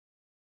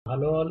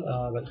Hello all,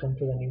 welcome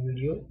to the new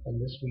video. In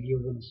this video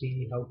we'll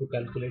see how to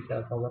calculate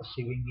power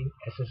saving in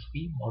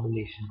SSB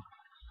modulation.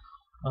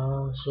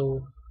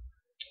 So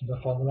the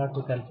formula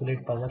to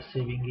calculate power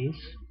saving is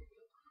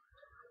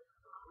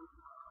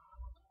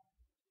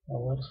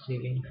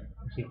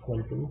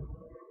equal to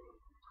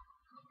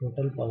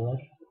total power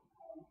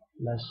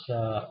plus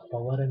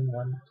power in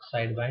one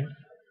sideband.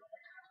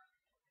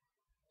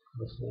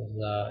 This is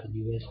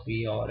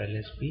USB or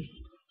LSB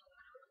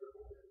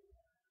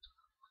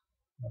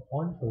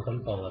upon total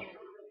power.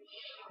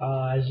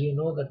 As you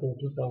know, the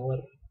total power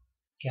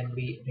can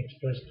be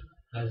expressed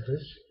as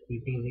this: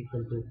 PT is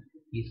equal to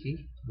PC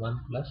 1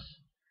 plus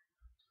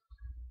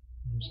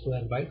m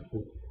square by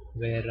 2,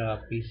 where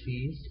PC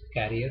is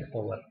carrier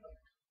power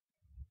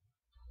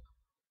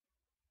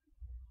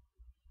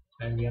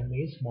and m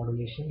is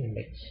modulation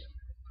index.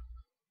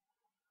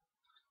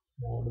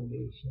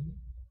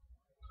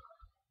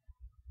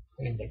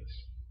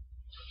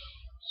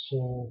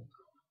 So,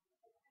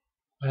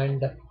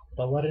 and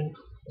power in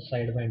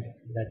sideband,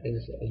 that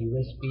is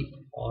USB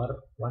or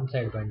one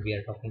sideband we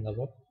are talking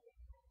about,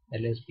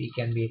 LSB,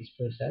 can be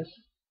expressed as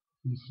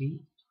PC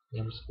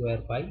m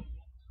square by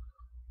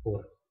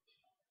 4.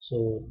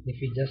 So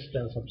if you just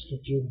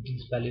substitute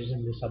these values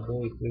in this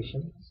above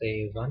equation,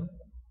 say 1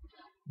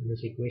 in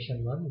this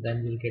equation 1,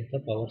 then we'll get the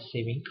power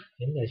saving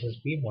in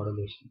SSB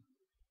modulation.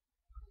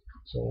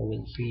 So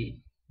we'll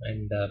see,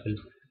 and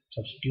we'll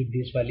substitute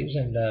these values,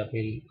 and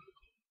we'll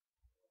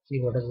see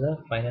what is the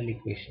final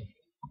equation.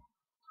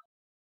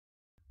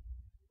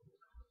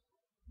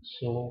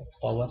 So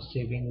power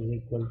saving is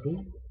equal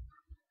to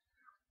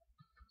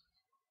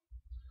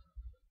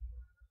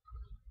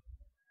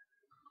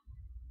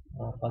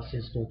first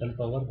is total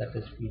power, that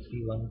is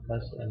PC 1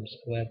 plus m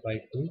square by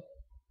 2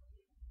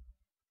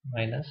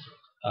 minus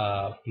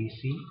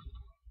PC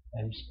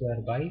m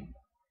square by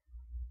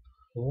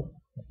 4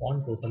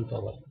 upon total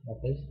power,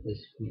 that is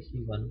this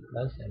PC 1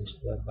 plus m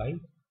square by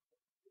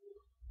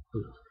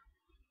 2.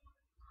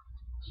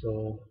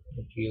 So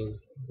if you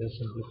just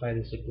simplify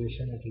this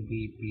equation, it will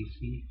be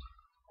PC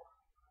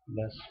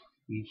plus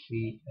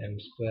PC m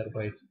square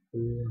by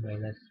 2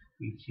 minus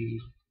PC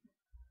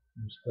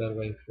m square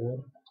by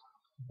 4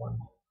 1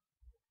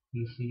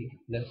 PC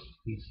plus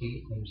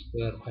PC m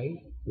square by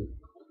 2.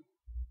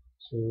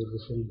 So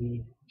this will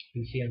be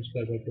PC m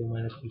square by 2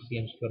 minus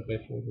PC m square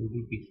by 4 will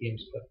be PC m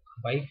square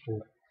by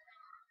 4.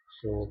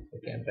 So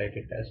we can write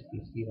it as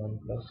PC1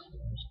 plus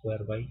m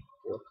square by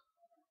 4,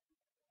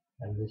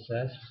 and this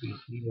as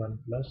PC1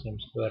 plus m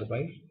square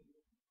by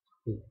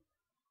 2.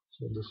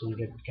 So this will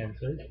get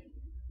cancelled.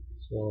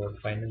 So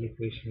final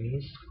equation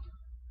is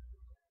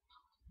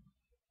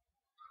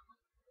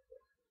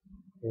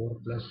 4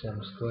 plus m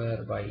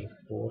square by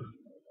 4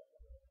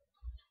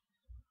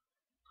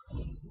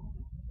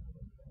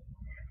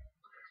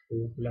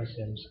 2 plus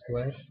m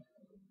square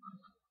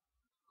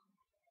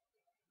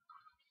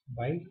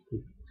by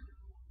 2.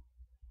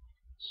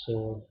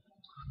 So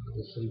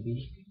this will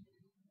be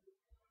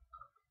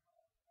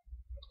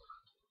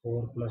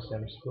 4 plus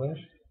m square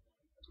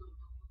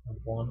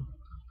upon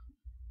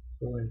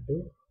 2 into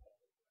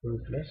 2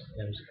 plus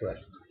m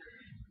square.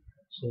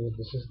 So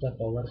this is the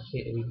power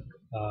saving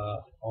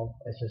of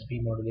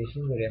SSB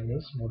modulation, where m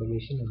is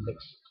modulation index.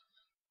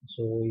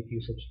 So if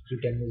you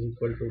substitute m is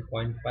equal to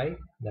 0.5,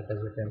 that is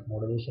the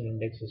modulation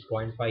index is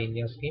 0.5 in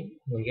your scheme,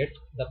 you will get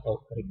the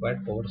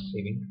required power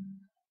saving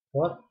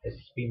for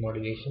SSB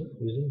modulation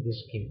using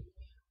this scheme.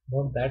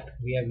 Note that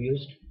we have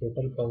used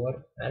total power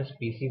as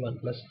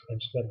PC1 plus m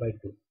square by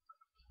 2.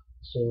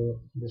 So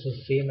this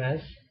is same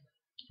as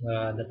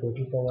the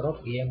total power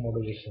of AM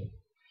modulation.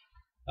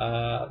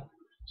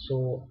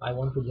 So I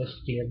want to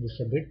just clear this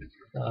a bit.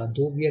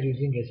 Though we are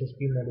using SSB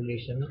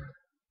modulation,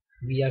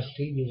 we are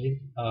still using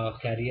a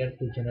carrier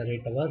to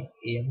generate our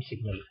AM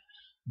signal,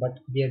 but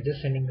we are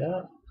just sending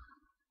a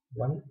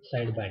one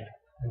sideband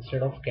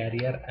instead of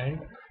carrier and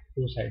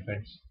two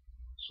sidebands.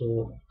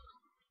 So,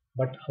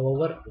 but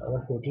however,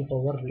 our total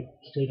power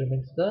still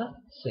remains the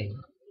same.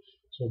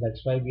 So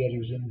that's why we are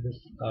using this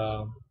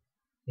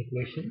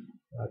equation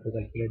to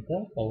calculate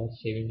the power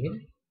saving in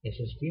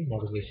SSB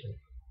modulation.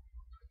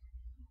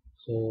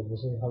 So this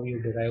is how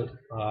you derive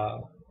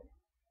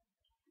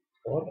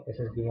for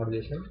SSB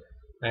modulation,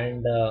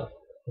 and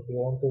if you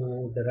want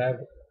to derive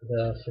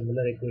the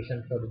similar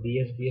equation for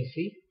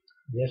DSBSC,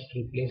 just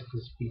replace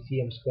this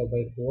PC m square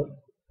by 4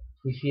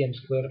 PC m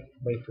square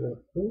by 4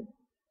 to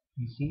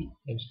PC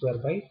m square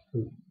by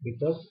 2,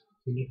 because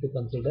we need to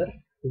consider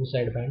two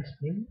sidebands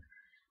in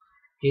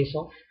case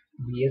of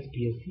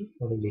DSBSC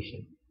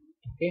modulation.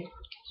 Okay,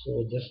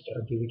 so just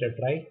give it a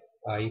try.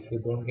 If you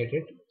don't get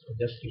it,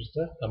 just use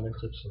the comment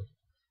section.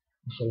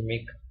 We shall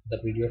make the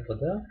video for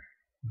the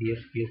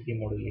DSBSC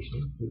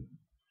modulation too.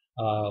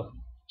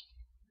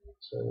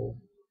 So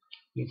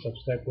please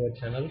subscribe to our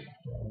channel.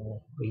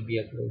 We'll be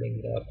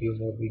uploading a few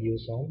more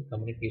videos on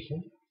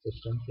communication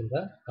systems in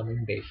the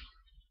coming days.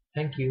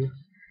 Thank you.